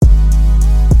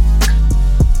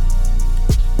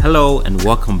Hello and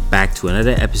welcome back to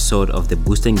another episode of the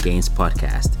Boost and Gains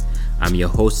podcast. I'm your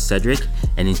host Cedric,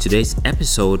 and in today's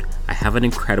episode, I have an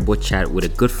incredible chat with a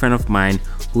good friend of mine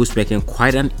who's making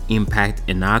quite an impact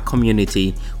in our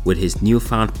community with his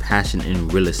newfound passion in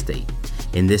real estate.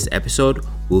 In this episode,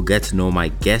 we'll get to know my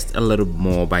guest a little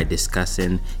more by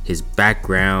discussing his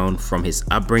background, from his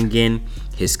upbringing,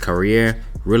 his career,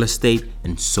 real estate,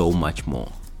 and so much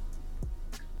more.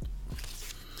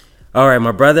 All right,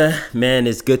 my brother, man,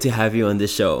 it's good to have you on the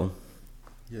show.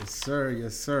 Yes, sir.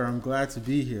 Yes, sir. I'm glad to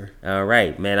be here. All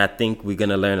right, man, I think we're going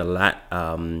to learn a lot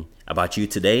about you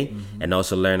today and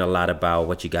also learn a lot about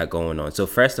what you got going on. So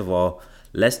first of all,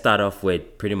 let's start off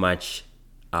with pretty much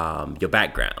your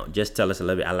background. Just tell us a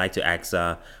little bit. I like to ask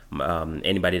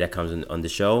anybody that comes on the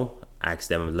show, ask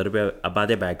them a little bit about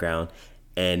their background.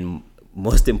 And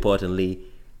most importantly,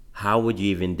 how would you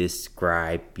even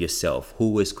describe yourself?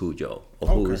 Who is Cujo? Or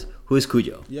who is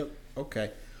Cujo? Yep.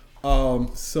 Okay.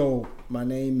 So my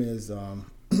name is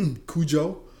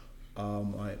Cujo.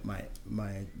 My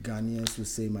Ghanaians would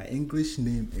say my English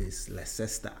name is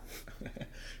Leicester.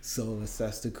 So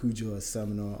Leicester Cujo is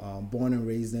Seminole. Born and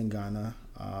raised in Ghana.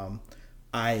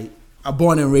 I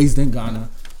born and raised in Ghana.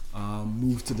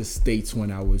 Moved to the States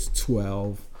when I was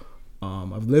 12.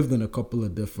 I've lived in a couple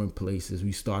of different places.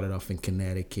 We started off in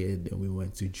Connecticut, then we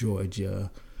went to Georgia,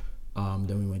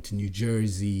 then we went to New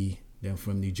Jersey. Then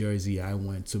from New Jersey, I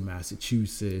went to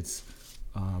Massachusetts,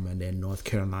 and then North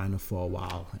Carolina for a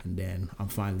while, and then I'm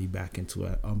finally back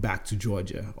to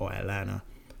Georgia or Atlanta,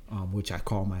 which I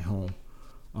call my home.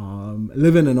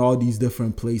 Living in all these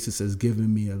different places has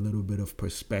given me a little bit of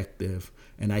perspective,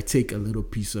 and I take a little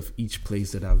piece of each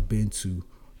place that I've been to,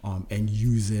 and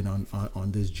use it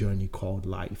on this journey called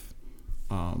life.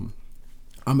 I'm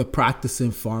a practicing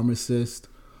pharmacist.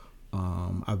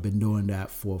 I've been doing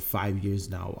that for 5 years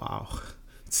now. Wow.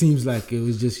 It seems like it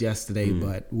was just yesterday,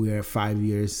 but we're at 5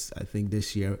 years. I think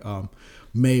this year,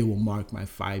 May will mark my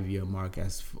 5-year mark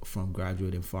from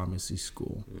graduating pharmacy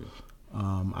school.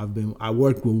 I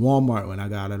worked with Walmart when I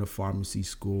got out of pharmacy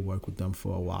school, worked with them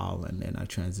for a while, and then I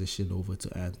transitioned over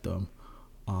to Anthem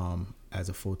as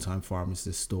a full-time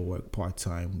pharmacist, still work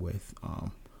part-time with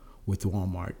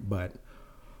Walmart. But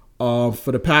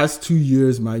for the past 2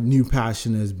 years, my new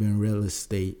passion has been real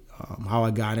estate. How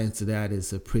I got into that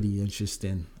is a pretty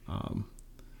interesting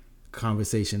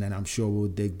conversation, and I'm sure we'll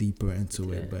dig deeper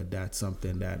into it. But that's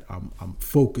something that I'm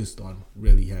focused on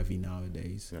really heavy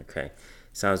nowadays. Okay,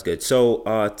 sounds good.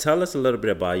 So tell us a little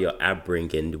bit about your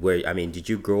upbringing. Did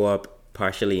you grow up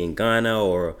partially in Ghana,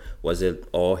 or was it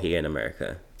all here in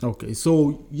America? Okay,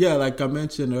 so yeah, like I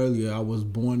mentioned earlier, I was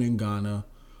born in Ghana.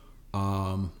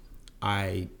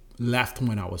 I left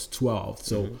when I was 12.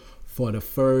 So for the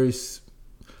first,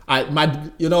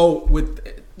 with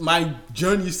my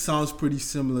journey sounds pretty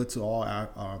similar to all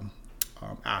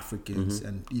Africans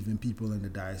and even people in the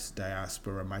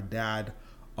diaspora. My dad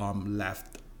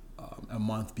left a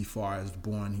month before I was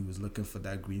born. He was looking for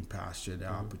that green pasture,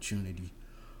 that opportunity.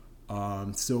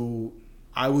 So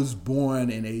I was born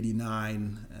in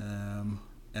 89,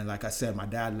 and like I said, my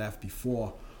dad left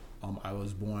before I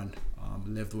was born.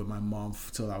 Lived with my mom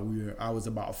till I was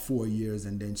about 4 years,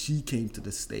 and then she came to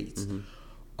the States.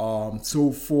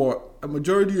 So for a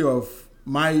majority of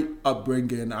my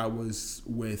upbringing, I lived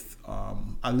with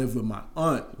my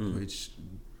aunt, which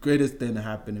greatest thing that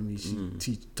happened to me.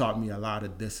 She taught me a lot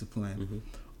of discipline,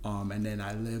 and then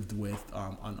I lived with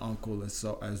an uncle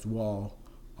as well.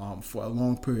 For a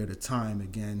long period of time.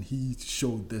 Again, he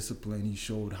showed discipline. He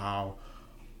showed how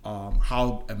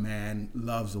a man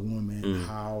loves a woman,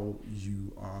 how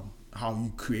you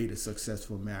create a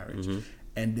successful marriage.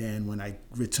 And then when I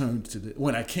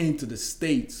came to the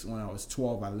States when I was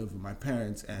 12, I lived with my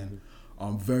parents, and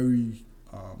very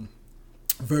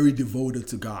very devoted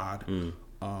to God.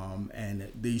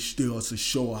 And they also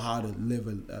show how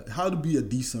to be a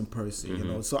decent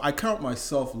person. So I count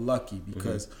myself lucky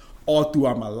because all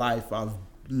throughout my life, I've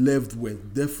lived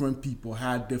with different people,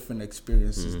 had different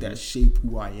experiences that shape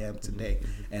who I am today,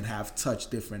 and have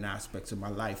touched different aspects of my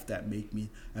life that make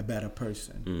me a better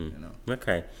person.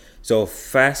 Okay, so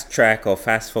fast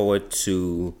forward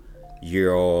to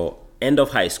your end of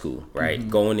high school, right?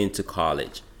 Going into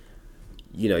college.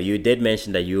 You did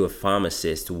mention that you were a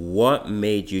pharmacist. What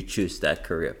made you choose that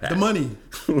career path? The money.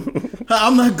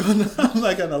 I'm not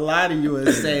gonna lie to you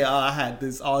and say, I had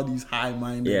all these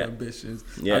high-minded ambitions.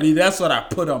 Yeah. I mean, that's what I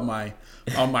put on my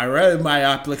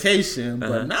application.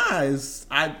 But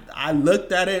I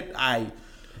looked at it. I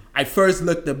first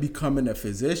looked at becoming a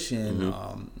physician.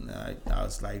 I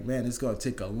was like, man, it's gonna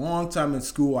take a long time in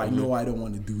school. I know I don't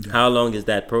want to do that. How long is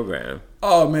that program?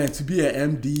 Oh man, to be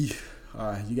an MD.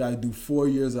 You got to do 4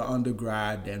 years of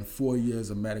undergrad, then 4 years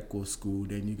of medical school,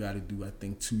 then you got to do, I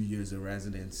think, 2 years of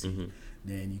residency.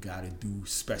 Then you got to do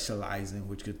specializing,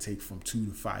 which could take from 2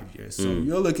 to 5 years. So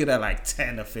you're looking at like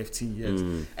 10 or 15 years.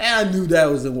 And I knew that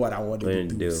wasn't what I wanted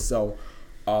to do. So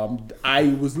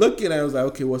I was looking, I was like,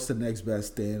 okay, what's the next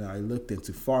best thing? I looked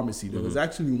into pharmacy. There was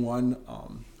actually one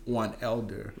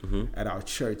elder at our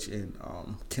church in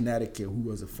Connecticut who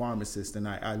was a pharmacist, and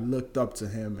I looked up to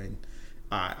him, and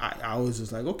I was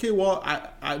just like, okay, well,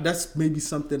 I that's maybe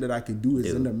something that I could do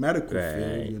is in the medical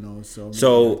field, you know.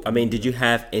 So I mean, did you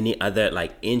have any other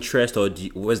like interest, or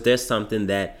was there something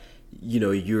that you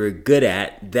know you were good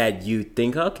at that you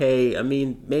think, okay, I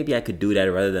mean, maybe I could do that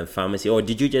rather than pharmacy, or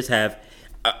did you just have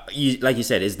like you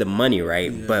said, it's the money,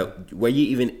 right? Yeah. But were you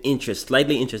even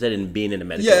slightly interested in being in the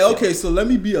medical field? Okay, so let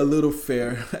me be a little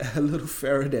fairer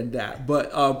than that.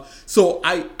 But so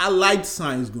I liked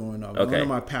science growing up. Okay. One of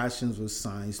my passions was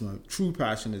science. My true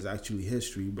passion is actually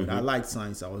history, but I liked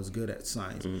science. I was good at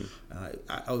science.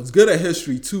 I was good at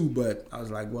history too, but I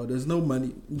was like, well, there's no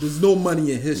money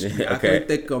in history. I couldn't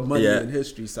think of money in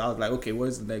history, so I was like, okay,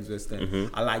 what's the next best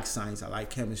thing? I like science. I like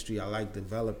chemistry. I like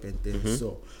developing things.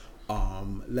 So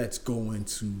let's go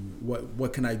into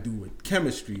what can I do with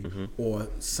chemistry or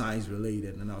science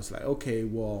related. And I was like, okay,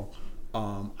 well,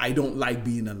 I don't like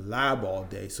being in a lab all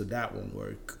day, so that won't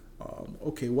work.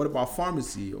 Okay, what about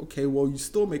pharmacy? Okay, well, you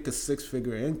still make a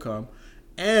 6-figure income,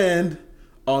 and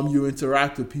you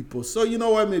interact with people. So you know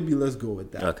what? Maybe let's go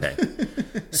with that. Okay.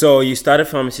 So you started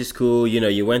pharmacy school. You know,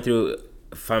 you went through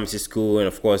pharmacy school, and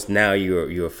of course now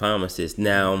you're a pharmacist.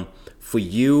 Now, for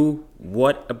you,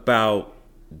 what about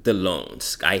the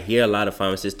loans? I hear a lot of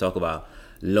pharmacists talk about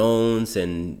loans,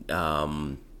 and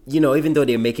you know, even though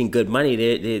they're making good money,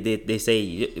 they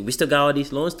say we still got all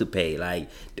these loans to pay. Like,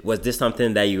 was this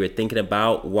something that you were thinking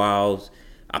about while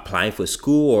applying for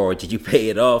school, or did you pay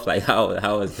it off? Like,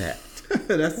 how was that?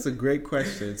 That's a great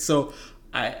question. So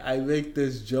I make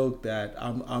this joke that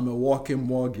I'm a walking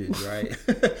mortgage, right?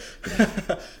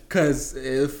 Because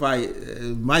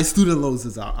my student loans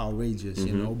is outrageous,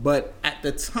 you know. But at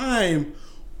the time,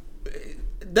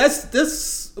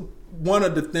 that's one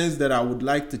of the things that I would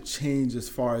like to change as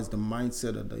far as the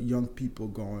mindset of the young people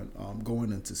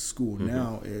going into school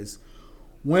now is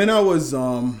when I was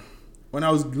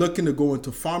looking to go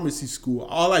into pharmacy school,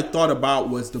 all I thought about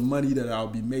was the money that I'll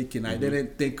be making. I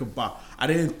didn't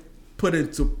put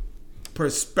into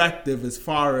perspective as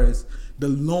far as the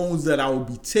loans that I would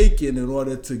be taking in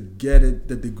order to get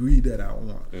the degree that I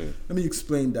want. Let me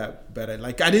explain that better.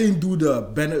 Like, I didn't do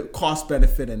the cost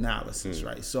benefit analysis,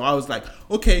 right? So I was like,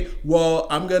 okay, well,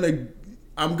 I'm gonna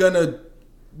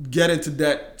get into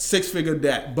debt, 6-figure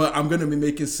debt, but I'm gonna be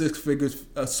making 6 figures,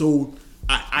 so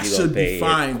I should be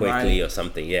fine, quickly, right? Or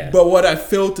something, yeah. But what I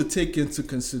failed to take into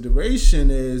consideration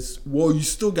is, well, you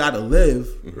still gotta live,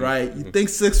 right? You think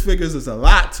 6 figures is a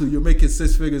lot till you're making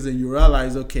 6 figures, and you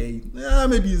realize, okay,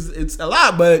 maybe it's a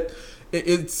lot, but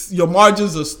it's your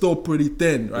margins are still pretty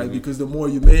thin, right? Because the more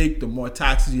you make, the more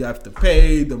taxes you have to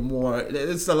pay, the more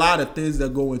it's a lot of things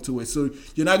that go into it. So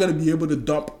you're not gonna be able to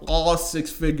dump all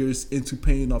 6 figures into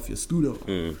paying off your student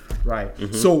loan, right?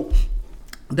 So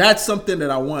that's something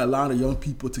that I want a lot of young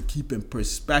people to keep in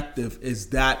perspective,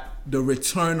 is that the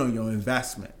return on your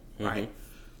investment, right?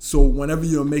 So whenever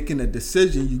you're making a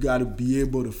decision, you got to be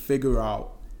able to figure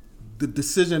out the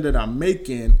decision that I'm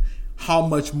making, how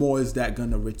much more is that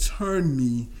going to return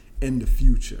me in the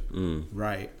future,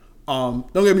 right?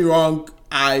 Don't get me wrong,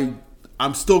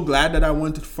 I'm still glad that I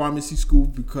went to pharmacy school,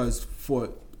 because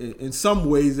in some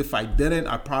ways, if I didn't,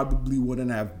 I probably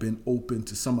wouldn't have been open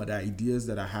to some of the ideas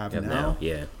that I have now.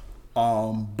 Yeah.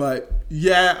 But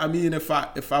yeah, I mean, if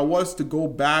I was to go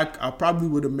back, I probably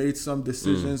would have made some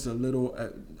decisions a little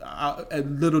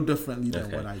differently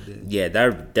than what I did. Yeah,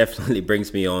 that definitely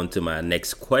brings me on to my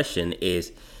next question: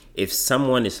 is if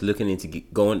someone is looking into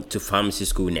going to pharmacy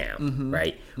school now,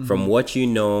 right? From what you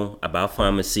know about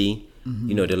pharmacy,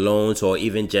 you know, the loans, or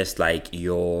even just like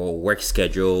your work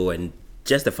schedule and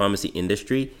just the pharmacy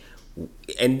industry,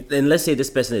 and let's say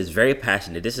this person is very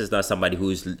passionate. This is not somebody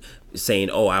who's saying,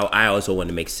 "Oh, I also want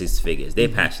to make 6 figures." They're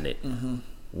passionate.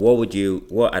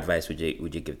 What advice would you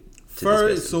give to this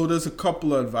person? So there's a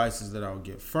couple of advices that I would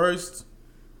give. First,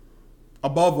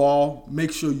 above all,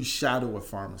 make sure you shadow a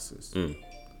pharmacist,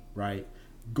 right?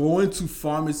 Find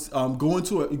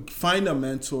a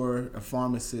mentor, a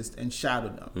pharmacist, and shadow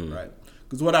them, right?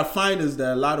 Because what I find is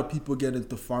that a lot of people get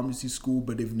into pharmacy school,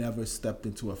 but they've never stepped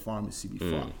into a pharmacy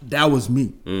before. That was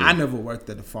me. I never worked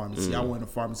at a pharmacy. I went to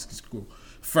pharmacy school.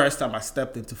 First time I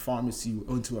stepped into a pharmacy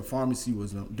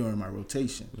was during my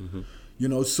rotation.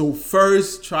 So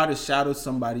first try to shadow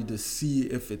somebody to see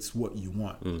if it's what you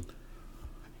want.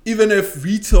 Even if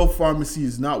retail pharmacy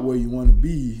is not where you want to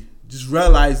be, just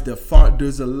realize that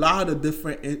there's a lot of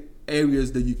different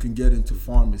areas that you can get into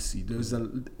pharmacy.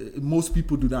 Most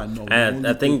people do not know. And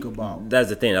I think that's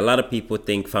the thing. A lot of people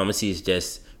think pharmacy is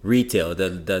just retail.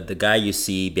 The guy you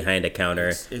see behind the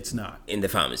counter. It's not in the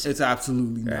pharmacy. It's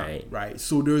absolutely not. Right.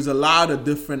 So there's a lot of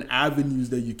different avenues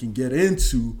that you can get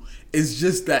into. It's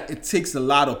just that it takes a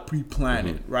lot of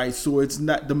pre-planning, right? So it's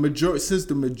not since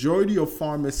the majority of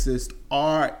pharmacists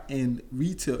are in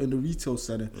the retail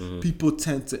setting, people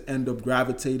tend to end up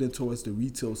gravitating towards the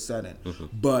retail setting.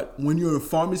 But when you're in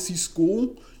pharmacy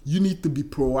school, you need to be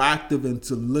proactive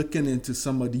into looking into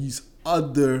some of these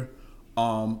other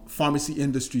pharmacy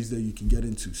industries that you can get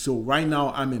into. So right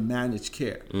now I'm in managed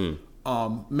care.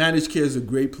 Managed care is a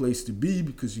great place to be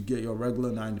because you get your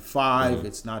regular 9 to 5.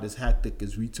 It's not as hectic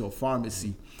as retail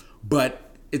pharmacy,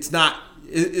 but it's not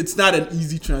an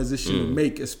easy transition to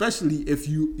make, especially if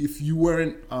you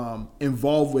weren't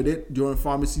involved with it during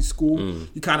pharmacy school.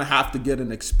 You kind of have to get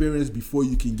an experience before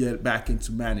you can get back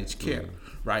into managed care,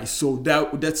 right? So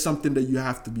that's something that you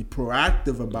have to be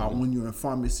proactive about when you're in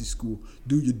pharmacy school.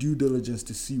 Do your due diligence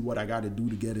to see what I got to do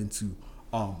to get into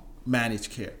managed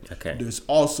care. Okay. There's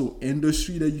also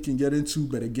industry that you can get into,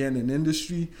 but again, in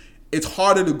industry, it's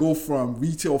harder to go from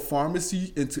retail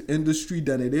pharmacy into industry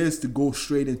than it is to go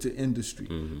straight into industry,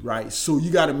 right? So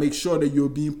you got to make sure that you're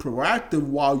being proactive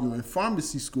while you're in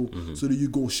pharmacy school so that you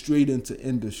go straight into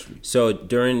industry. So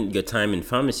during your time in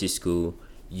pharmacy school,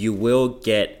 you will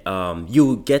get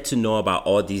to know about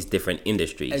all these different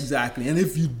industries. Exactly. And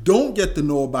if you don't get to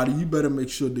know about it, you better make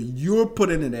sure that you're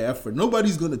putting in the effort.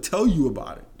 Nobody's going to tell you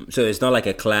about it. So it's not like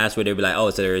a class where they'll be like, oh,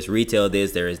 so there is retail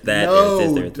this, there is that, there is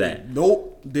this, there is that. Nope.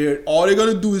 All they're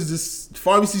going to do is this.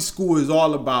 Pharmacy school is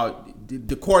all about,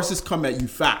 the courses come at you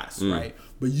fast, right?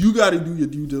 But you got to do your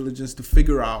due diligence to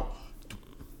figure out,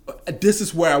 this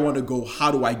is where I want to go. How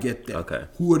do I get there? Okay.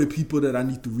 Who are the people that I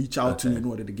need to reach out to in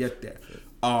order to get there?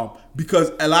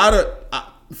 Because a lot of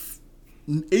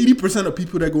 80% of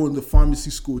people that go into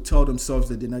pharmacy school tell themselves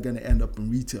that they're not going to end up in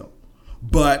retail,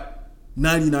 but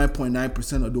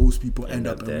 99.9% of those people end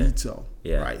up in retail.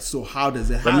 Yeah. Right. So how does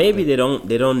it happen? But maybe they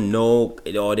don't know,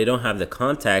 or they don't have the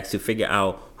contacts to figure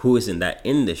out who is in that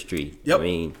industry. Yep. I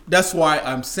mean, that's why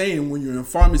I'm saying when you're in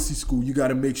pharmacy school, you got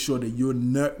to make sure that you're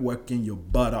networking your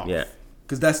butt off. Yeah.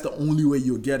 Because that's the only way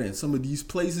you'll get in. Some of these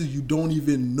places you don't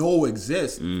even know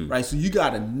exist, right? So you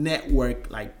got to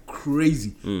network like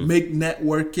crazy. Make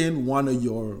networking one of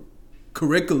your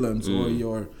curriculums or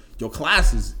your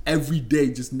classes every day.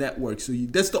 Just network. So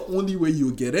that's the only way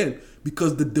you'll get in,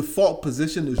 because the default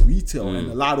position is retail,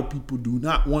 and a lot of people do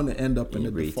not want to end up in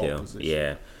the retail default position.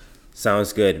 Yeah,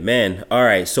 sounds good, man. All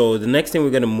right, so the next thing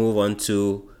we're gonna move on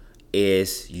to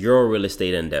is your real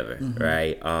estate endeavor,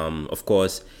 right? Of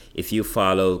course, if you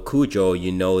follow Cujo,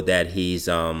 you know that he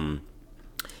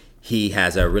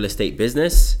has a real estate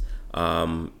business,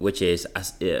 which is,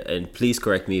 and please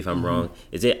correct me if I'm wrong,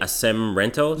 is it Ascem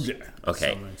Rentals? Yeah.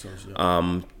 Okay. Ascem Rentals,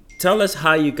 yeah. Tell us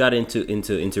how you got into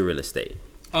real estate.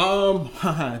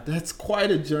 That's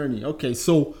quite a journey. Okay,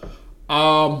 so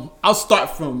I'll start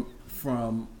from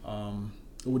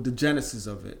with the genesis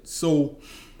of it. So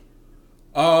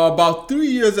about 3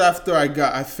 years after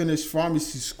I finished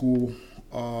pharmacy school,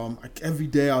 every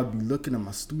day I'd be looking at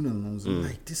my student loans and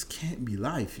like, this can't be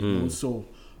life, you know. So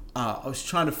I was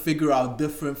trying to figure out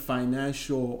different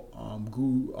financial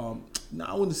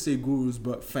I wouldn't say gurus,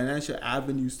 but financial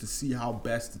avenues to see how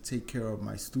best to take care of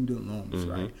my student loans,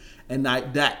 right? And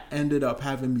that ended up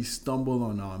having me stumble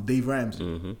on Dave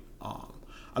Ramsey.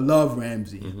 I love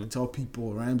Ramsey. I tell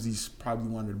people Ramsey's probably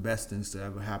one of the best things to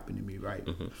ever happen to me, right?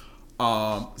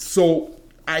 So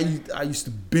I used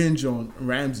to binge on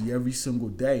Ramsey every single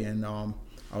day, and I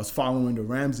was following the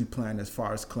Ramsey plan as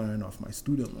far as clearing off my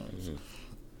student loans.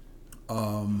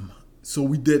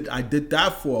 So I did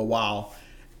that for a while,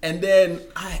 and then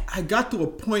I got to a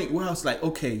point where I was like,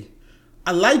 okay,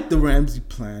 I like the Ramsey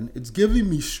plan. It's giving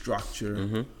me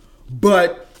structure,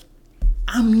 but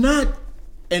I'm not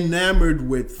enamored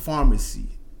with pharmacy,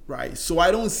 right? So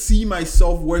I don't see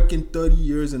myself working 30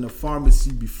 years in a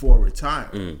pharmacy before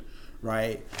retiring,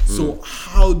 right? So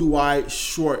how do I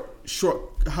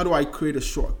how do I create a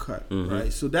shortcut,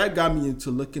 right? So that got me into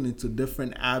looking into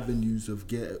different avenues of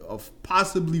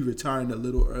possibly retiring a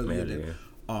little earlier than,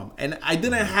 and I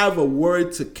didn't have a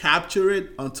word to capture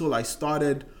it until I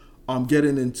started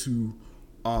getting into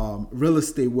real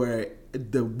estate, where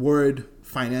the word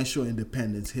financial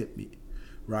independence hit me,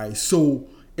 right? So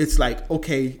it's like,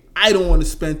 okay, I don't want to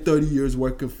spend 30 years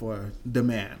working for the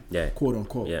man, quote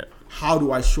unquote. how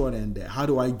do I shorten that? How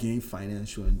do I gain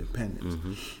financial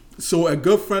independence? So a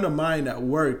good friend of mine at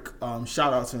work,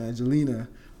 shout out to Angelina,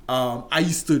 I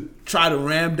used to try to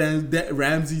ram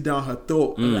Ramsey down her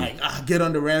throat, like, get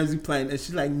on the Ramsey plane. And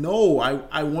she's like, no,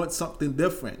 I want something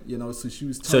different, you know. So she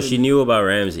was telling So she knew about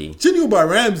Ramsey. She knew about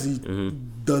Ramsey,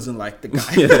 doesn't like the guy.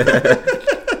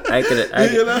 I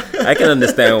can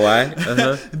understand why.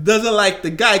 Doesn't like the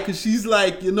guy because she's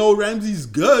like, you know, Ramsey's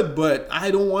good, but I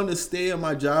don't want to stay in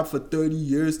my job for 30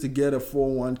 years to get a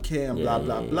 401k and blah,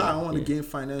 blah, blah. I want to gain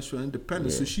financial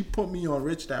independence. So she put me on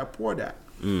Rich Dad Poor Dad.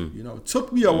 You know, it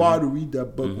took me a while to read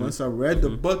that book. Once I read the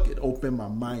book, it opened my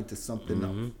mind to something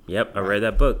else. Yep, I read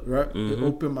that book. Right? It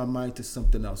opened my mind to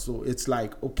something else. So it's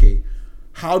like, okay,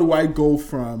 how do I go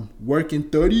from working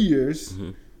 30 years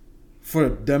for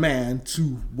the man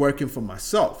to working for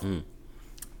myself?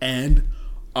 And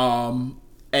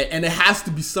it has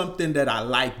to be something that I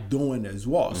like doing as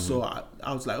well. So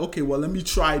I was like, okay, well, let me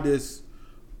try this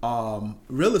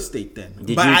real estate then.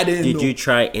 Did you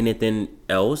try anything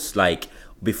else like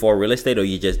before real estate, or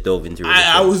you just dove into real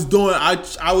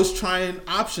estate? I was trying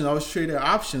options. I was trading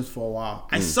options for a while.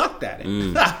 I sucked at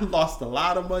it. I lost a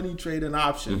lot of money trading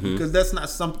options because that's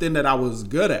not something that I was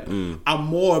good at. I'm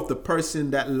more of the person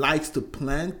that likes to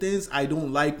plan things. I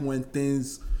don't like when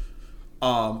things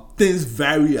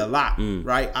vary a lot,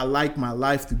 right? I like my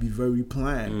life to be very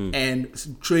planned. And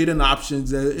trading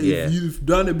options, if you've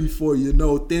done it before, you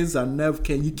know things are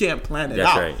you can't plan it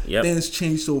out. Right. Yep. Things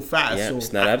change so fast. Yep. So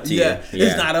it's not up to you.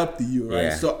 It's not up to you, right?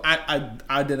 Yeah. So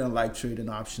I didn't like trading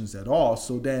options at all.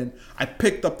 So then I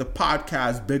picked up the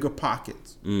podcast Bigger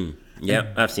Pockets.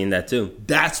 Yeah, I've seen that too.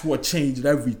 That's what changed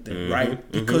everything,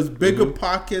 right? Because Bigger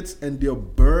Pockets and their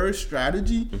BRRRR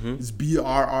strategy is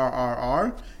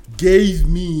BRRRR gave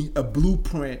me a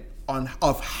blueprint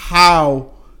of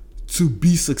how to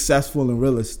be successful in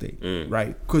real estate,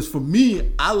 right? Because for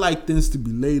me, I like things to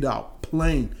be laid out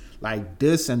plain, like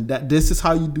this and that. This is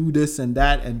how you do this and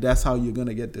that's how you're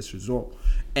gonna get this result.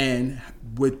 And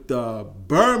with the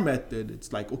BRRRR method,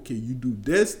 it's like, okay, you do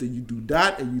this, then you do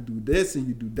that, and you do this, and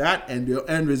you do that, and the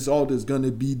end result is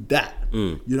gonna be that.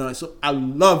 You know, so I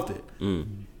loved it.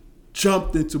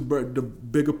 Jumped into the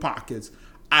Bigger Pockets.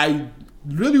 I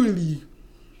really,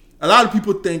 a lot of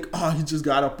people think, oh, he just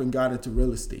got up and got into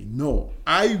real estate. No,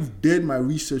 I did my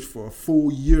research for a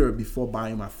full year before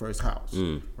buying my first house,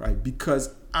 right?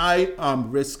 Because I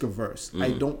am risk averse. I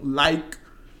don't like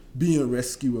being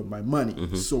risky with my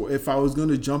money. So if I was going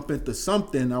to jump into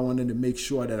something, I wanted to make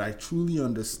sure that I truly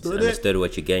understood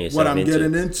what you're getting yourself what I'm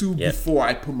getting into before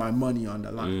I put my money on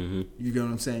the line. You get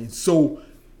what I'm saying? So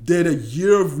did a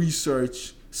year of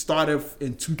research. Started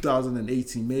in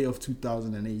 2018, May of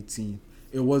 2018.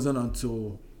 It wasn't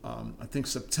until I think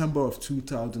September of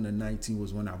 2019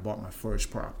 was when I bought my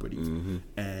first property,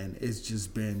 and it's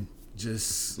just been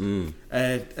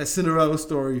a Cinderella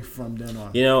story from then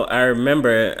on. You know, I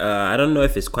remember. I don't know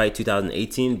if it's quite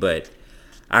 2018, but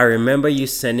I remember you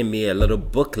sending me a little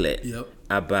booklet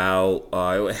about.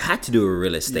 It had to do with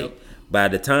real estate. By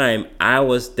the time, I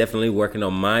was definitely working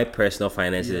on my personal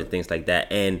finances and things like that.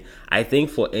 And I think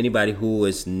for anybody who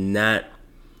is not,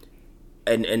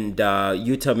 and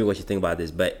you tell me what you think about this,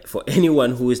 but for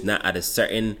anyone who is not at a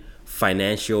certain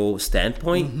financial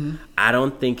standpoint, I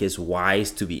don't think it's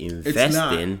wise to be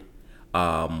investing.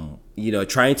 You know,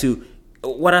 trying to.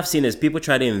 What I've seen is people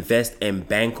try to invest and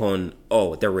bank on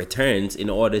the returns in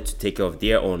order to take care of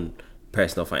their own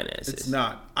personal finances. It's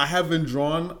not. I haven't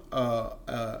drawn.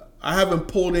 I haven't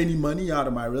pulled any money out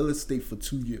of my real estate for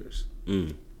 2 years.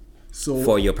 So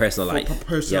for your personal life,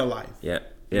 life,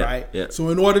 right? Yeah. So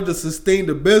in order to sustain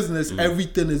the business,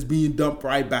 everything is being dumped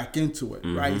right back into it,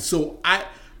 right? So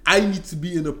I need to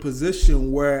be in a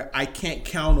position where I can't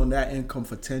count on that income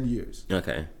for 10 years.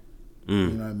 Okay. You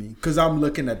know what I mean? Because I'm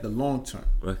looking at the long term.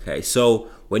 Okay. So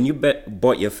when you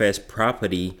bought your first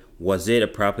property, was it a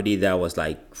property that was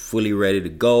like fully ready to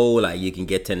go? Like you can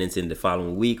get tenants in the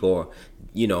following week, or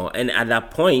you know? And at that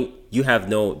point,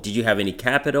 did you have any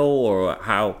capital, or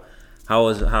how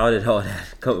did all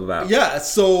that come about? Yeah.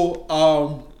 So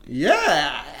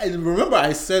I remember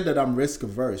I said that I'm risk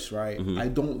averse, right? I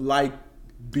don't like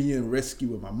being risky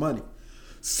with my money.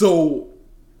 So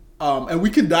and we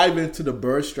can dive into the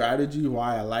BRRRR strategy,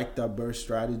 why I like that BRRRR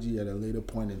strategy at a later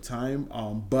point in time.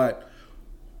 But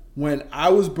when I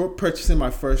was purchasing my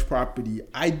first property,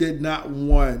 I did not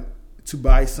want to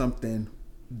buy something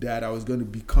that I was going to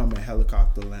become a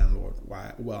helicopter landlord,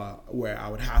 where I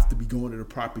would have to be going to the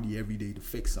property every day to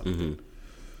fix something.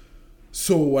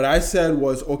 So what I said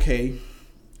was, okay,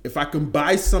 if I can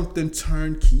buy something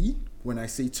turnkey, when I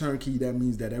say turnkey, that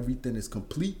means that everything is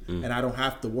complete and I don't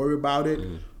have to worry about it.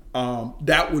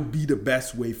 that would be the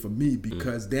best way for me,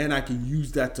 because then I can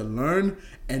use that to learn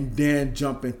and then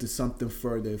jump into something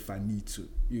further if I need to.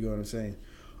 You know what I'm saying?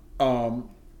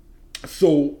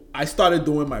 So I started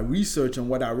doing my research, and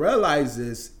what I realized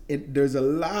is there's a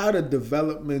lot of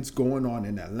developments going on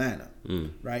in Atlanta,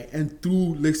 right? And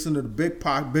through listening to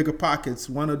the Bigger Pockets,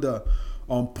 one of the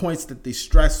points that they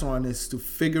stress on is to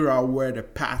figure out where the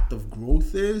path of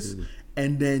growth is,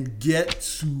 and then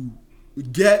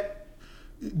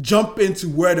jump into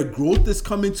where the growth is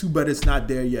coming to, but it's not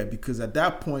there yet, because at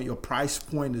that point your price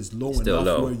point is low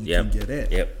enough where you can get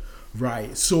in.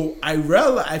 Right. So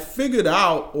I figured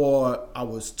out, or I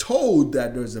was told,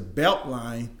 that there's a belt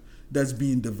line that's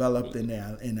being developed in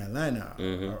Atlanta.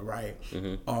 Right.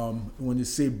 When you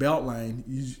say belt line,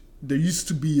 there used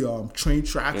to be train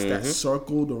tracks that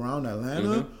circled around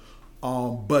Atlanta.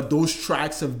 But those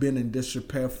tracks have been in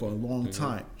disrepair for a long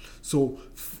time. So,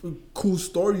 cool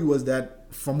story was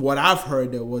that, from what I've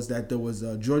heard, there was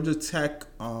a Georgia Tech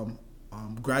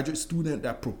graduate student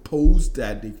that proposed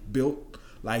that they built,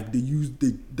 like, they used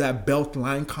that belt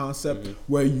line concept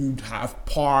where you'd have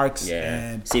parks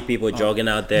and see people jogging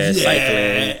out there,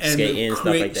 cycling, and skating, stuff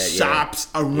like that. Shops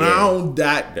around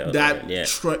that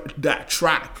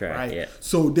track, right? Yeah.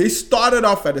 So they started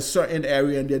off at a certain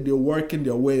area, and then they're working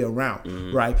their way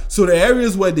around, right? So the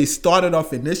areas where they started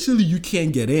off initially, you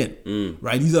can't get in,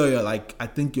 right? These are I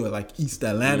think your East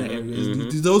Atlanta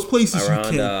areas. Those places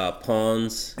around you can't.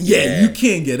 Ponds. You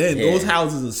can't get in. Those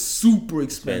houses are super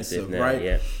expensive now, right?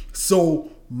 So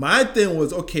my thing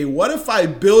was, okay, what if I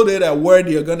build it at where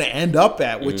they're gonna end up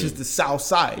at, which is the South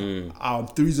Side,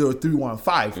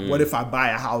 30315. What if I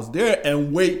buy a house there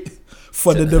and wait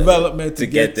for the development to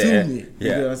get to me? You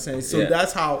know what I'm saying? So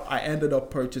that's how I ended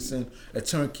up purchasing a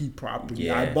turnkey property.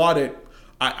 I bought it.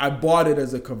 I bought it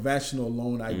as a conventional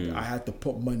loan. I had to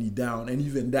put money down, and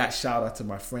even that, shout out to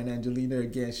my friend Angelina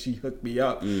again. She hooked me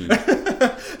up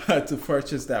to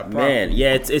purchase that property. Man,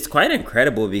 it's quite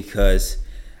incredible, because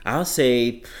I'll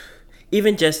say,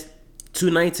 even just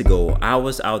 2 nights ago, I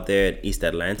was out there in East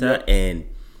Atlanta, and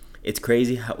it's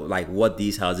crazy how, what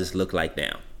these houses look like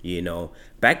now. You know,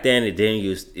 back then it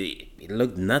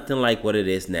looked nothing like what it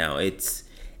is now.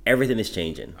 Everything is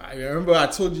changing. I remember I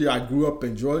told you I grew up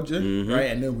in Georgia, right?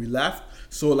 And then we left.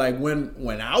 So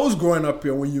when I was growing up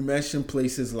here, when you mentioned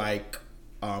places like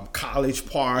College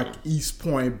Park, East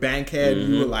Point, Bankhead,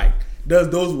 you were like,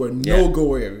 those were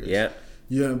no-go areas.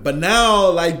 Yeah, but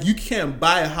now, you can't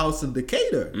buy a house in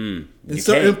Decatur. In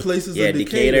certain places in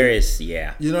Decatur is,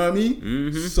 you know what I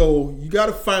mean? So you got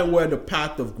to find where the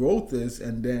path of growth is,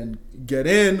 and then get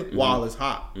in while it's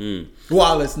hot.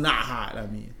 While it's not hot, I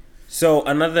mean. So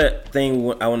another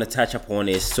thing I want to touch upon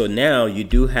is, so now you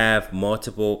do have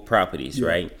multiple properties,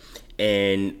 right?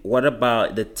 And what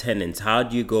about the tenants? How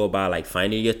do you go about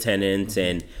finding your tenants,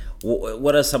 and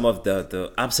what are some of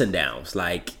the ups and downs,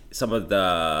 some of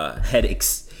the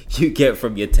headaches you get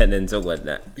from your tenants or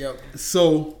whatnot?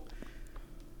 So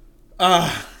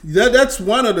that's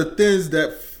one of the things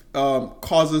that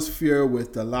causes fear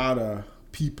with a lot of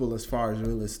people as far as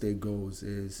real estate goes,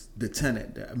 is the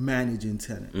tenant, the managing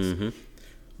tenants.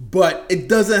 But it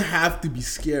doesn't have to be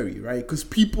scary, right? Because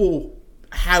people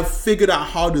have figured out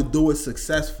how to do it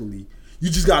successfully. You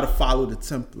just got to follow the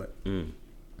template.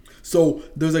 So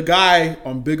there's a guy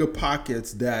on Bigger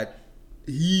Pockets that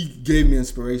he gave me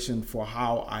inspiration for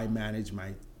how I manage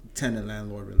my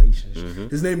tenant-landlord relationship.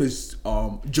 His name is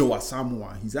Joe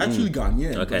Asamoah. He's actually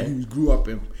Ghanaian. But he grew up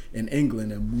in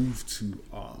England and moved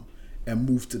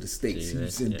to the States. He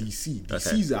was in DC.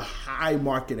 DC is a high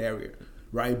market area,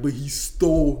 right? But he's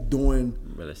still doing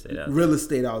real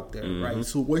estate out there, right?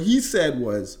 So what he said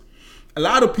was, a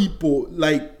lot of people,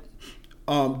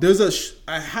 there's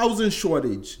a housing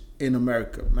shortage in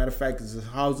America. Matter of fact, there's a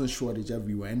housing shortage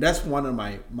everywhere. And that's one of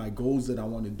my goals that I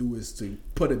want to do, is to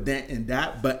put a dent in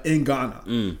that, but in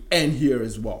Ghana and here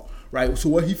as well, right? So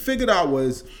what he figured out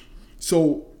was,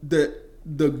 so the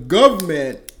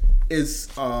government is,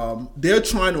 they're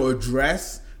trying to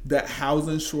address that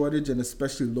housing shortage, and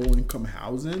especially low-income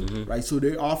housing, right? So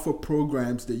they offer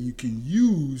programs that you can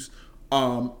use.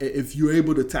 If you're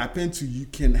able to tap into, you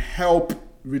can help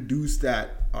reduce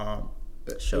that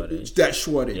shortage,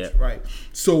 right?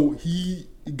 So he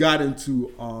got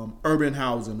into urban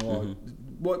housing, or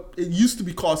what it used to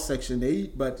be called Section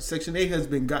 8, but Section 8 has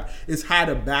had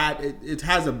a bad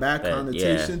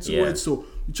connotation to it. So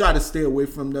we try to stay away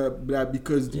from that,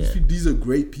 because these are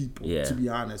great people, to be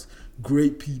honest,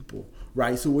 great people,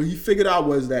 right? So what he figured out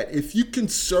was that if you can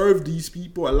serve these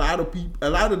people, a lot of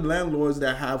landlords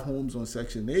that have homes on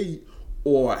Section 8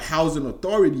 or housing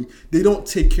authority, they don't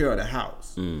take care of the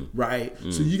house, right?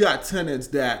 So you got tenants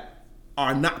that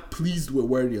are not pleased with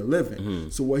where they're living.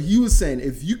 So what he was saying,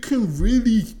 if you can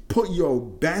really put your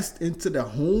best into the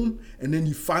home and then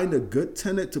you find a good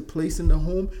tenant to place in the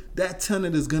home, that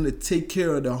tenant is going to take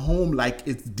care of the home like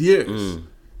it's theirs.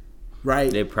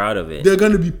 Right? They're proud of it. They're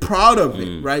going to be proud of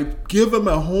it, right? Give them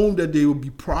a home that they will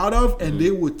be proud of, and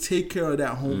they will take care of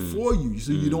that home for you.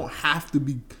 So you don't have to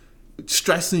be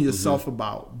stressing yourself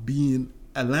about being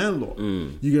a landlord.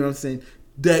 You get what I'm saying?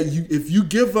 That if you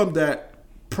give them that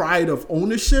pride of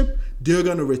ownership, they're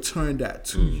going to return that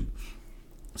to you.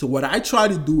 So what I try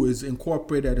to do is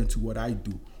incorporate that into what I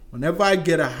do. Whenever I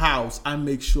get a house, I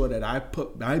make sure that I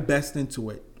put my best into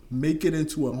it, make it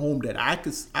into a home that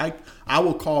I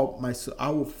will call myself, I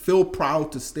will feel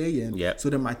proud to stay in, so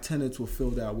that my tenants will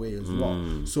feel that way as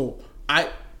well. So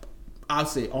I'll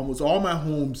say almost all my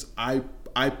homes I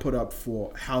put up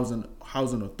for housing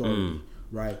authority.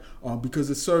 Right, because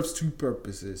it serves two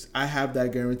purposes. I have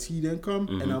that guaranteed income,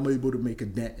 and I'm able to make a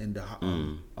dent in the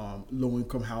low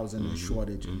income housing and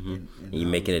shortage. And you're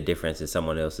making a difference in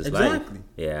someone else's life.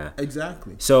 Yeah,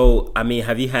 exactly. So, I mean,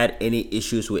 have you had any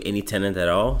issues with any tenant at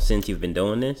all since you've been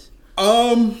doing this?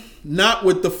 Not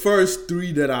with the first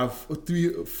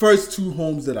first two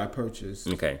homes that I purchased.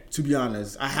 Okay. To be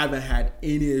honest, I haven't had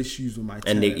any issues with my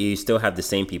tenant. And you still have the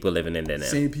same people living in there now?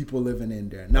 Same people living in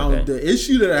there. Now, the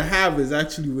issue that I have is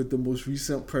actually with the most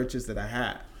recent purchase that I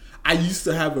had. I used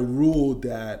to have a rule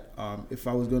that if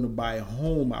I was going to buy a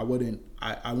home, I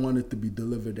want it to be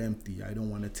delivered empty. I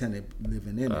don't want a tenant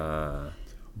living in it.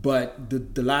 But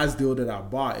the last deal that I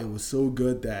bought, it was so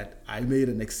good that I made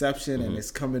an exception, and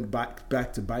it's coming back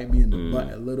to bite me in the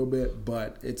butt a little bit.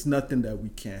 But it's nothing that we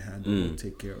can't handle. We'll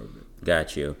take care of it.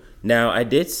 Got you. Now, I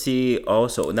did see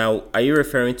also. Now, are you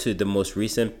referring to the most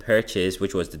recent purchase,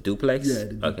 which was the duplex? Yeah,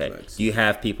 the duplex. Okay. Do you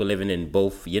have people living in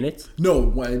both units? No,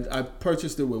 when I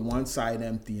purchased it with one side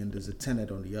empty, and there's a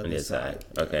tenant on the other side.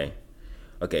 Okay.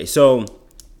 Okay. So,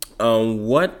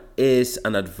 what is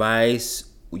an advice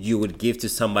you would give to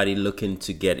somebody looking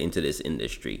to get into this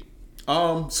industry?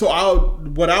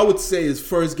 What I would say is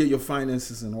first get your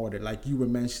finances in order, like you were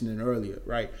mentioning earlier,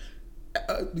 right?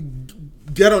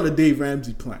 Get on the Dave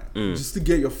Ramsey plan, just to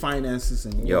get your finances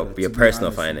in order. Your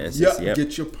personal finances. Yeah,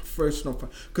 get your personal,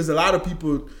 because a lot of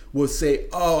people will say,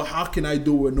 "Oh, how can I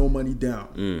do it with no money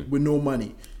down? With no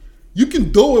money?" You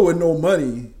can do it with no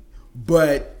money,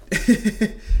 but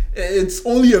it's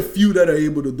only a few that are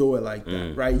able to do it like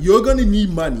that, right? You're gonna need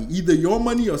money, either your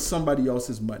money or somebody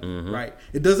else's money, right?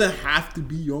 It doesn't have to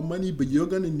be your money, but you're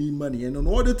gonna need money, and in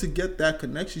order to get that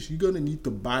connection, you're gonna need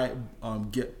to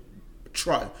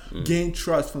gain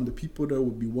trust from the people that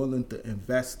will be willing to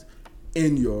invest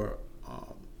in your,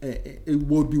 it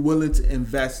will be willing to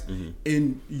invest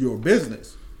in your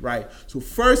business, right? So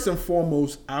first and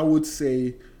foremost, I would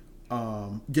say,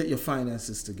 get your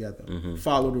finances together.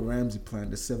 Follow the Ramsey plan,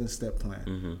 the 7-step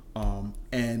plan,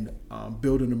 and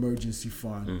build an emergency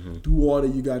fund. Do all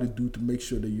that you got to do to make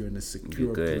sure that you're in a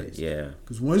secure place. Yeah.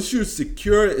 Because once you're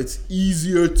secure, it's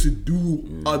easier to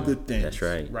do other things. That's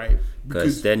right. Right.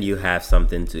 Because then you have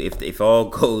something to, if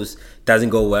all doesn't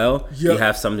go well, you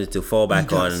have something to fall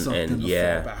back on. Fall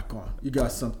back on. You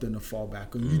got something to fall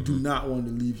back on. You do not want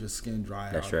to leave your skin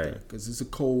dry. That's right. Because it's a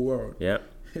cold world. Yep.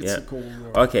 It's a cold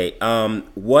world. Okay.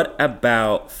 What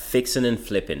about fixing and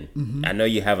flipping? I know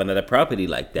you have another property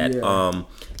like that. Yeah.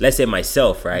 Let's say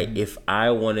myself, right? If I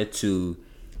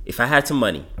had some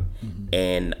money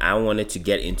and I wanted to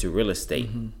get into real estate,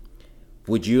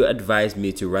 would you advise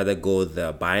me to rather go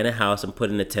buying a house and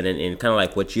putting a tenant in, kind of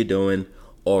like what you're doing,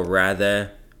 or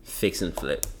rather fix and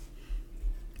flip?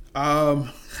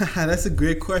 That's a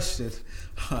great question.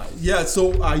 Yeah.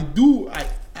 So I do. I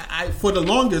for the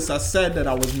longest I said that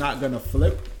I was not gonna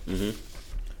flip,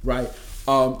 right?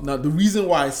 Now the reason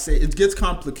why I say it gets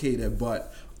complicated,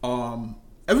 but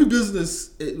every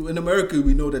business in America,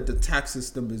 we know that the tax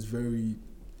system is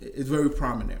very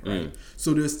prominent, right?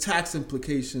 So there's tax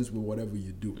implications with whatever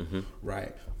you do,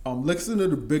 right? Listen to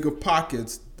the Bigger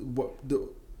Pockets.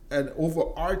 An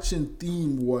overarching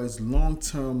theme was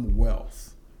long-term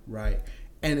wealth, right?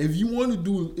 And if you want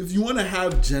to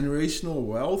have generational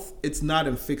wealth, it's not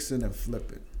in fixing and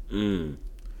flipping.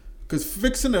 Because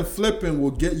fixing and flipping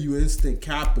will get you instant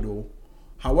capital.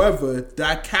 However,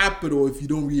 that capital, if you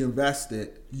don't reinvest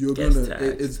it,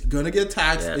 it's gonna get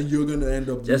taxed, and you're gonna end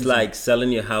up just like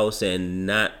selling your house and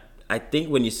not I think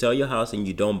when you sell your house and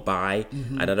you don't buy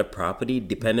another property,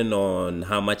 depending on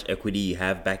how much equity you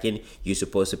have back in, you're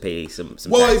supposed to pay some taxes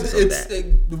on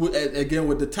that. Again,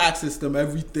 with the tax system,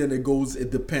 everything it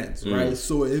depends, right?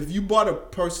 So if you sold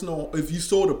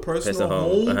a personal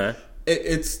home,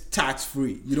 it's tax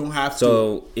free. You don't have to.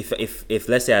 So if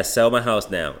let's say I sell my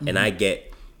house now and I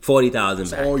get $40,000 back,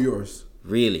 it's all yours.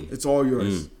 Really? It's all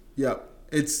yours. Yeah.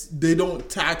 They don't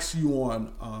tax you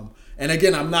on and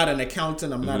again, I'm not an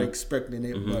accountant, I'm not expecting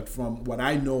it, but from what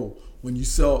I know, when you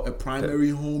sell a primary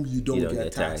home, you don't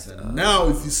get taxed. Now,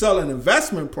 if you sell an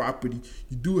investment property,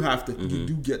 you do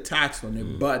get taxed on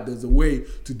it, but there's a way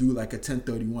to do like a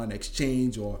 1031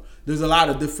 exchange, or there's a lot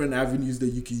of different avenues that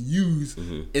you can use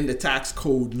in the tax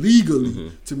code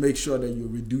legally to make sure that you're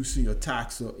reducing your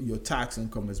tax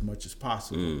income as much as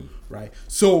possible, right?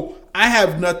 So I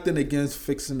have nothing against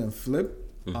fixing and flip.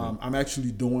 I'm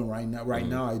actually doing right now. Right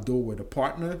now, I do it with a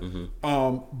partner.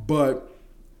 But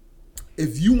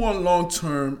if you want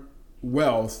long-term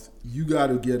wealth, you got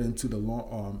to get into the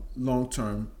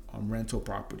long-term rental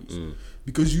properties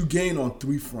because you gain on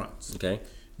three fronts. Okay,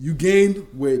 you gain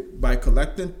by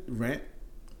collecting rent.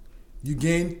 You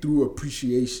gain through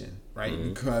appreciation, right?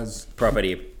 Because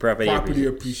property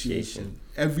appreciation.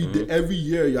 Every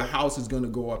year, your house is going to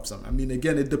go up some. I mean,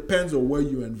 again, it depends on where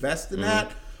you're investing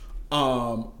at.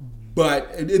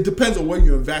 But it depends on where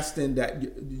you invest in.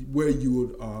 Where you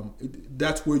would,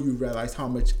 that's where you realize how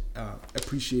much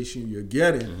appreciation you're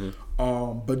getting.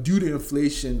 But due to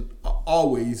inflation,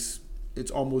 it's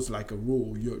almost like a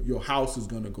rule. Your house is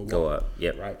going to go up.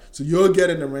 Yep. Right. So you're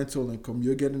getting the rental income,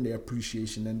 you're getting the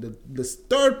appreciation, and the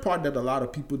third part that a lot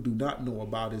of people do not know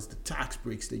about is the tax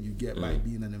breaks that you get by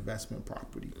being an investment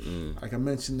property. Like I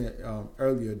mentioned it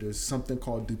earlier, there's something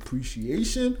called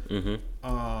depreciation.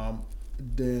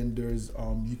 Then there's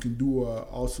you can do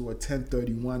also a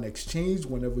 1031 exchange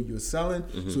whenever you're selling,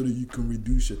 so that you can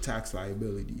reduce your tax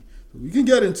liability. So we can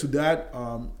get into that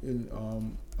in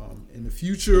the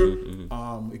future.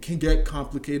 It can get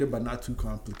complicated, but not too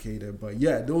complicated. But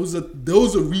yeah, those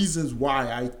are reasons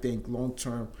why I think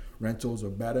long-term rentals are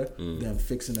better than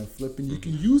fixing and flipping. You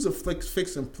can use a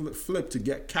fix and flip to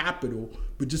get capital,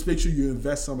 but just make sure you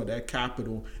invest some of that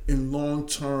capital in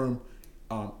long-term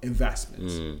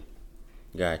investments.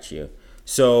 Got you.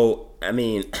 So, I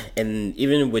mean, and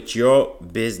even with your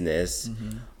business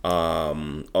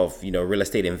of, real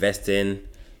estate investing,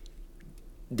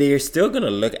 they're still going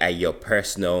to look at your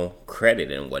personal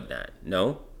credit and whatnot,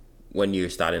 no? When you're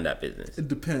starting that business. It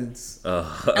depends.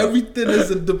 Everything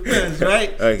it depends,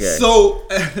 right? Okay. So,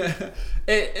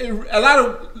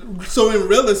 so in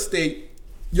real estate,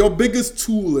 your biggest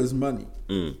tool is money,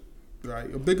 right?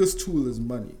 Your biggest tool is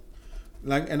money.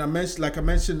 Like I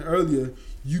mentioned earlier,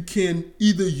 you can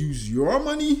either use your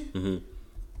money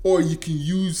or you can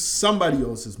use somebody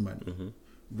else's money,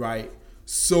 right?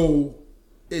 So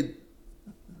the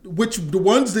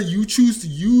ones that you choose to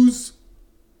use,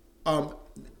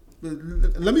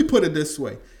 let me put it this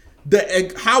way: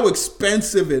 how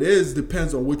expensive it is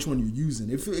depends on which one you're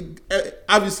using.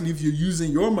 Obviously, if you're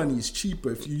using your money, it's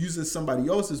cheaper. If you're using somebody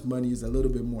else's money, it's a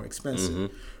little bit more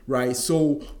expensive, right?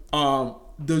 So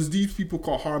there's these people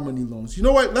called hard money loans. You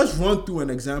know what? Let's run through an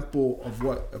example of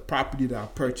what a property that I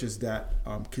purchased that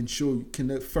can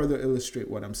further illustrate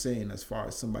what I'm saying as far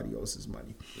as somebody else's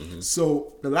money.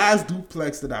 So the last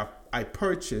duplex that I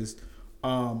purchased,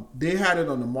 they had it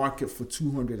on the market for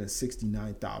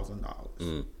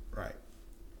 $269,000, right?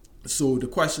 So the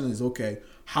question is, okay,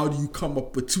 how do you come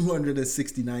up with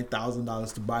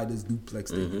 $269,000 to buy this duplex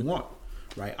that you want,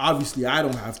 right? Obviously, I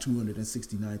don't have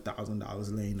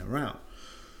 $269,000 laying around.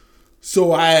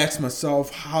 So I asked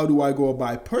myself, how do I go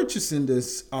about purchasing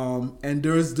this? And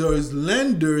there's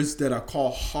lenders that are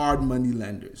called hard money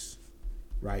lenders,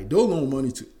 right? They'll loan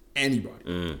money to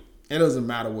anybody. It doesn't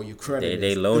matter what your credit is.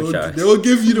 They loan sharks. They'll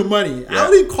give you the money. I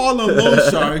only call them loan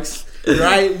sharks,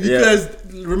 right? Because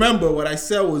remember, what I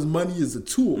said was money is a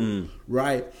tool,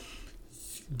 right?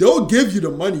 They'll give you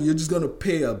the money. You're just going to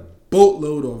pay a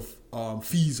boatload of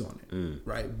fees on it,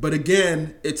 right? But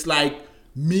again, it's like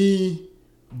me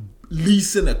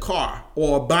leasing a car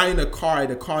or buying a car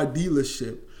at a car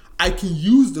dealership. I can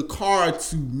use the car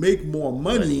to make more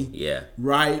money,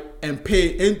 right? And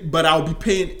but I'll be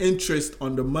paying interest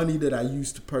on the money that I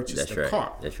used to purchase the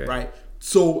car. That's right.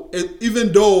 So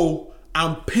even though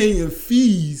I'm paying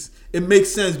fees, it makes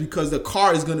sense because the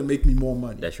car is going to make me more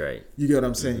money. That's right. You get what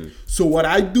I'm saying? So what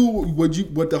I do,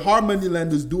 what the hard money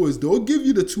lenders do is they'll give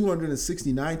you the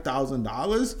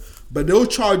 $269,000, but they'll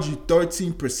charge you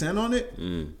 13% on it.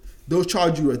 they'll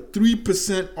charge you a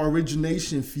 3%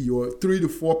 origination fee or 3 to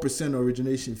 4%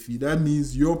 origination fee. That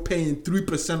means you're paying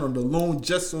 3% on the loan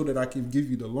just so that I can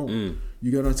give you the loan.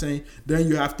 You get what I'm saying? Then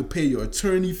you have to pay your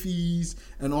attorney fees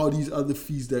and all these other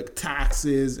fees, the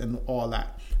taxes and all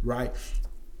that, right?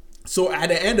 So at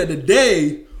the end of the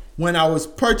day, when I was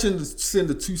purchasing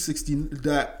the 260,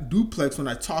 that duplex, when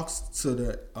I talked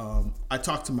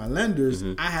to my lenders,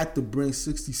 I had to bring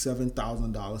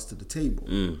 $67,000 to the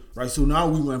table, right? So now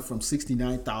we went from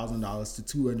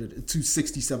 $69,000 to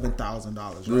 $67,000.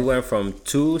 Right? We went from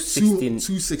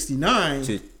 269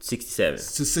 to 67.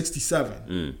 To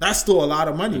 67. That's still a lot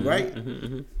of money, right?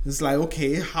 It's like,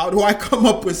 okay, how do I come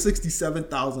up with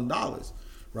 $67,000?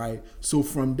 Right? So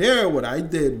from there, what I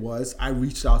did was I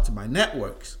reached out to my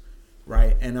networks.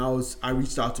 Right. And I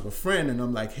reached out to a friend and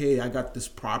I'm like, hey, I got this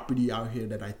property out here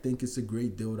that I think is a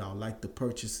great deal that I would like to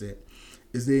purchase it.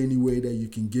 Is there any way that you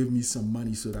can give me some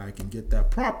money so that I can get that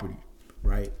property?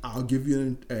 Right. I'll give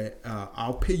you,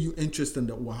 I'll pay you interest in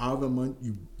however month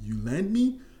you lend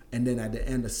me. And then at the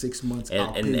end of 6 months,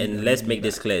 I'll pay you. And let's make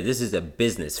this clear. This is a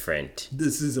business friend.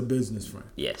 This is a business friend.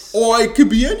 Yes. Or it could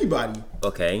be anybody.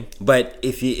 Okay. But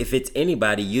if it's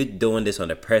anybody, you're doing this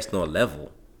on a personal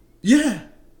level. Yeah.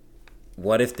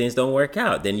 What if things don't work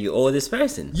out? Then you owe this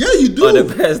person. Yeah, you do. On a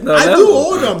personal I level. do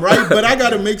owe them, right? But I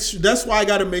gotta make sure. That's why I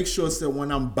gotta make sure that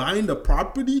when I'm buying the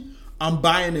property, I'm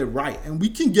buying it right. And we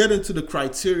can get into the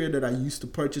criteria that I use to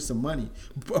purchase a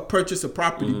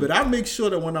property. But I make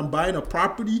sure that when I'm buying a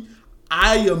property,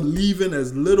 I am leaving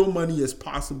as little money as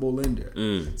possible in there.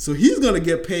 So he's gonna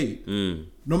get paid.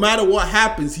 No matter what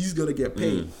happens, he's gonna get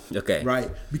paid. Okay.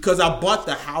 Right? Because I bought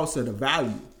the house at a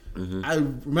value. I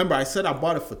remember I said I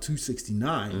bought it for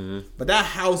 $269, but that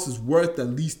house is worth at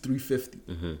least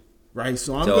 $350, right?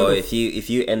 So if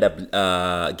you end up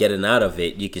getting out of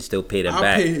it, you can still pay them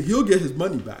back. He'll get his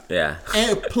money back, yeah,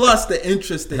 and plus the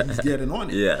interest that he's getting on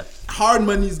it. Yeah, hard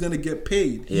money is gonna get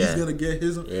paid. Yeah. He's gonna get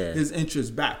his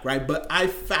interest back, right? But I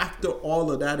factor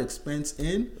all of that expense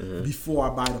in before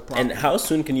I buy the property. And how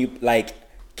soon can you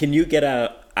get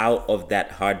out of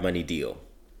that hard money deal?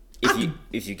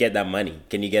 If you get that money,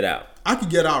 can you get out? I could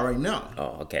get out right now.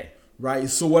 Oh, okay. Right.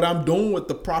 So what I'm doing with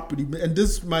the property, and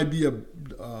this might be a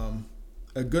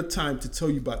good time to tell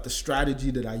you about the strategy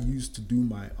that I use to do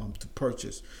my to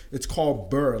purchase. It's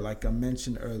called BRRRR, like I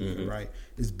mentioned earlier, right?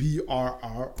 It's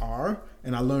BRRR,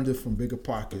 and I learned it from Bigger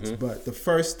Pockets. But the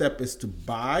first step is to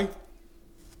buy.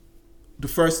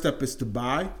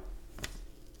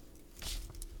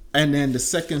 And then the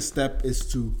second step is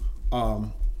to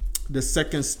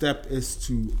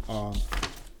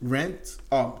rent,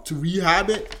 to rehab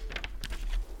it,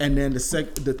 and then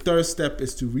the third step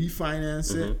is to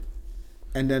refinance it,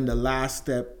 and then the last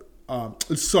step,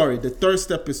 the third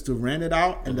step is to rent it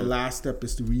out, and the last step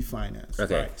is to refinance.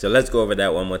 Okay, right? So let's go over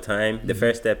that one more time. The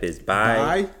first step is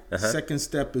buy. Second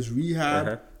step is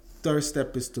rehab. Third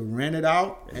step is to rent it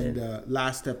out, and the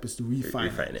last step is to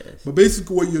refinance. But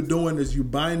basically, what you're doing is you're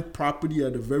buying property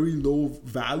at a very low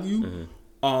value.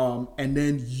 And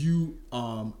then you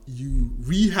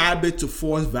rehab it to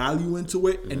force value into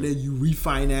it, and then you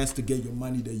refinance to get your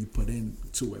money that you put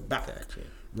into it back. Gotcha.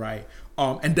 Right?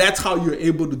 And that's how you're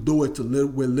able to do it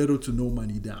with little to no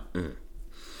money down.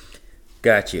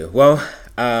 Got you. Well,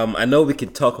 I know we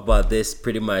can talk about this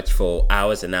pretty much for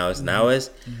hours and hours and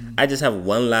hours. I just have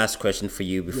one last question for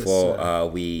you before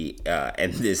we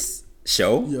end this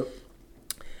show. Yep.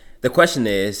 The question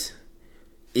is,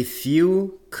 if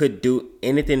you could do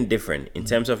anything different in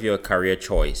terms of your career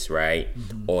choice, right?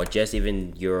 Or just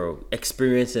even your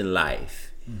experience in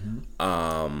life,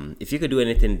 if you could do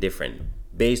anything different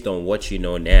based on what you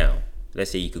know now,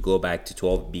 let's say you could go back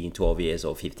to being 12 years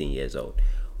old, 15 years old,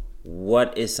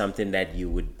 what is something that you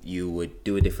would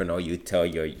do different, or you tell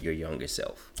your younger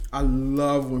self? I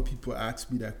love when people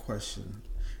ask me that question,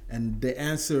 and the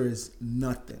answer is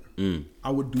nothing.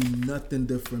 I would do nothing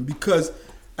different, because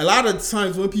a lot of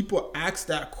times when people ask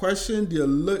that question,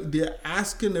 they're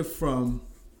asking it from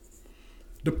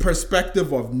the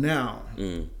perspective of now,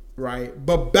 right?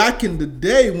 But back in the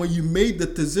day, when you made the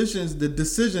decisions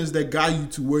that got you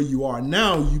to where you are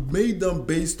now, you made them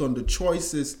based on the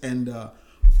choices and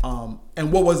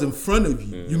what was in front of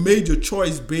you. You made your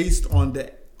choice based on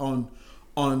the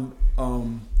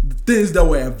things that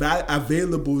were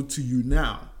available to you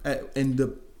now at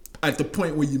the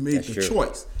point where you made the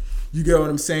choice. You get what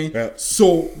I'm saying? Yeah.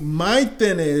 So my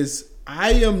thing is,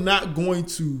 I am not going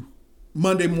to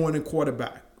Monday morning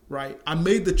quarterback, right? I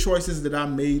made the choices that I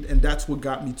made, and that's what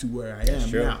got me to where I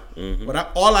am now. Mm-hmm.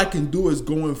 But all I can do is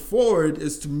going forward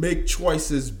is to make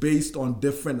choices based on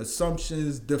different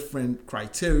assumptions, different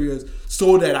criteria,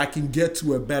 so that I can get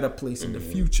to a better place in the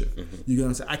future. You know what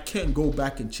I'm saying? I can't go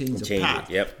back and change the path,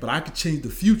 but I can change the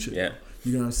future. Yeah.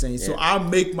 You know what I'm saying? So I'll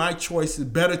make my choices,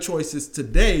 better choices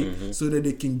today, so that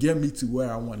it can get me to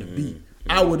where I want to be.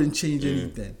 I wouldn't change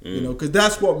anything, you know, because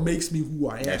that's what makes me who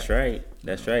I am. That's right.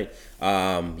 That's right.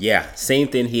 Yeah, same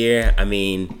thing here. I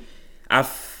mean,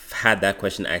 I've had that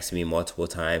question asked me multiple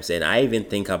times, and I even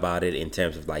think about it in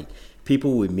terms of like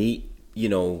people we meet, you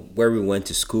know, where we went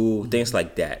to school, things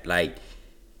like that. Like,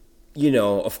 you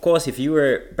know, of course, if you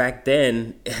were back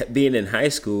then being in high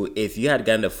school, if you had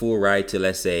gotten a full ride to,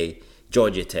 let's say,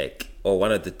 Georgia Tech or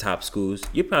one of the top schools,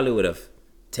 you probably would have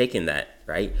taken that,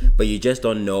 right? But you just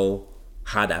don't know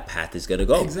how that path is gonna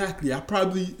go. Exactly. I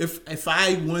probably, if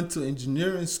I went to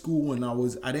engineering school and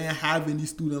I didn't have any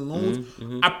student loans,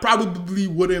 I probably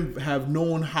wouldn't have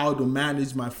known how to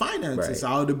manage my finances.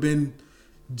 Right. I would have been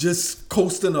just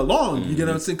coasting along. You get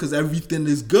what I'm saying? Because everything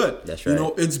is good. That's right. You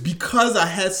know, it's because I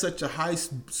had such a high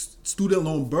student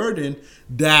loan burden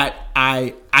that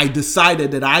I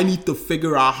decided that I need to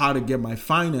figure out how to get my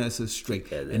finances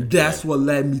straight. And that's what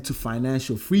led me to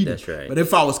financial freedom. That's right. But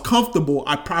if I was comfortable,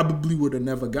 I probably would have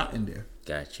never gotten there.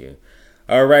 Got you.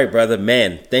 All right, brother.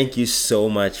 Man, thank you so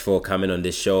much for coming on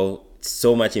this show.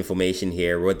 So much information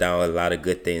here. Wrote down a lot of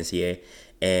good things here.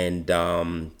 And,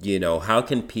 you know, how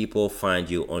can people find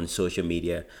you on social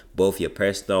media, both your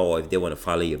personal or if they want to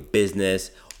follow your business,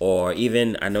 or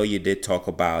even, I know you did talk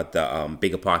about the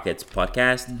Bigger Pockets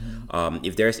podcast.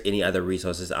 If there's any other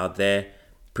resources out there,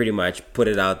 pretty much put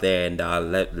it out there and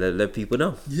let people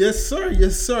know. Yes, sir.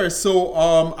 Yes, sir. So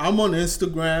I'm on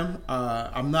Instagram.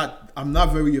 I'm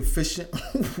not very efficient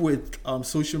with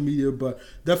social media, but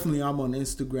definitely I'm on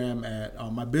Instagram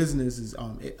at my business is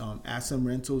ASEM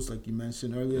Rentals, like you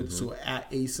mentioned earlier. So at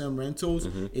ASEM Rentals,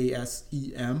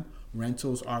 ASEM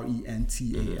Rentals,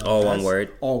 RENTALS. All one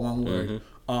word. All one word.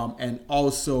 And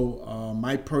also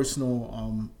my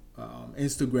personal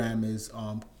Instagram is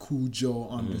Cool Joe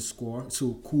underscore.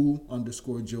 So Cool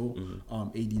underscore Joe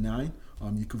 89.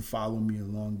 You can follow me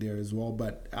along there as well.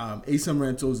 But ASEM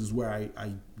Rentals is where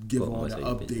I give all the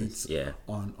updates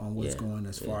on what's going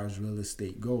as far as real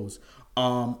estate goes.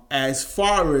 As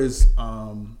far as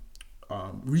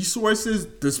resources,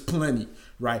 there's plenty,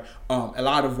 right? A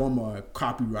lot of them are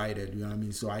copyrighted, you know what I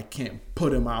mean? So I can't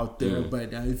put them out there.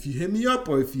 But if you hit me up,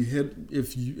 or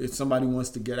if somebody wants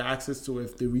to get access to it,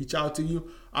 if they reach out to you,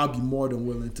 I'll be more than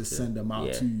willing to send them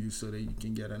out to you so that you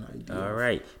can get an idea. All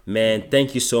right, man.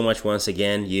 Thank you so much once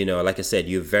again. You know, like I said,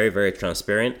 you're very, very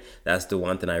transparent. That's the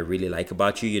one thing I really like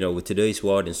about you. You know, with today's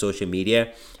world and social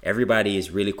media, everybody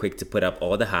is really quick to put up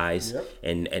all the highs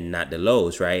and not the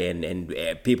lows, right? And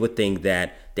people think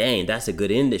that, dang, that's a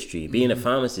good industry. Being a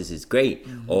pharmacist is great,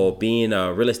 or being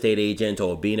a real estate agent,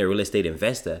 or being a real estate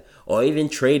investor, or even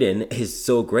trading is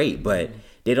so great. But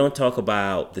they don't talk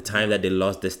about the time that they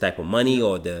lost this type of money,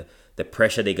 or the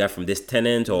pressure they got from this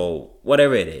tenant, or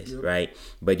whatever it is, right?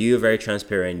 But you're very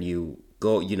transparent. You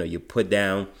go, you know, you put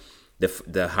down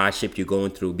the hardship you're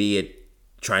going through, be it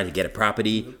trying to get a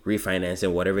property,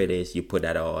 refinancing, whatever it is, you put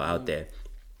that all out there.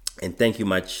 And thank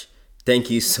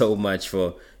you so much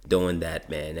for doing that,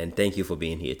 man, and thank you for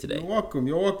being here today. You're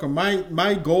welcome.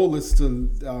 My goal is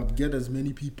to get as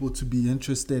many people to be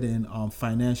interested in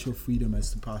financial freedom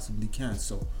as they possibly can.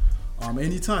 So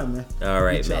anytime, man. All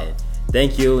right, man.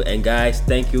 Thank you. And guys,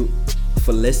 thank you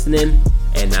for listening,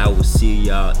 and I will see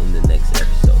y'all in the next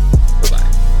episode.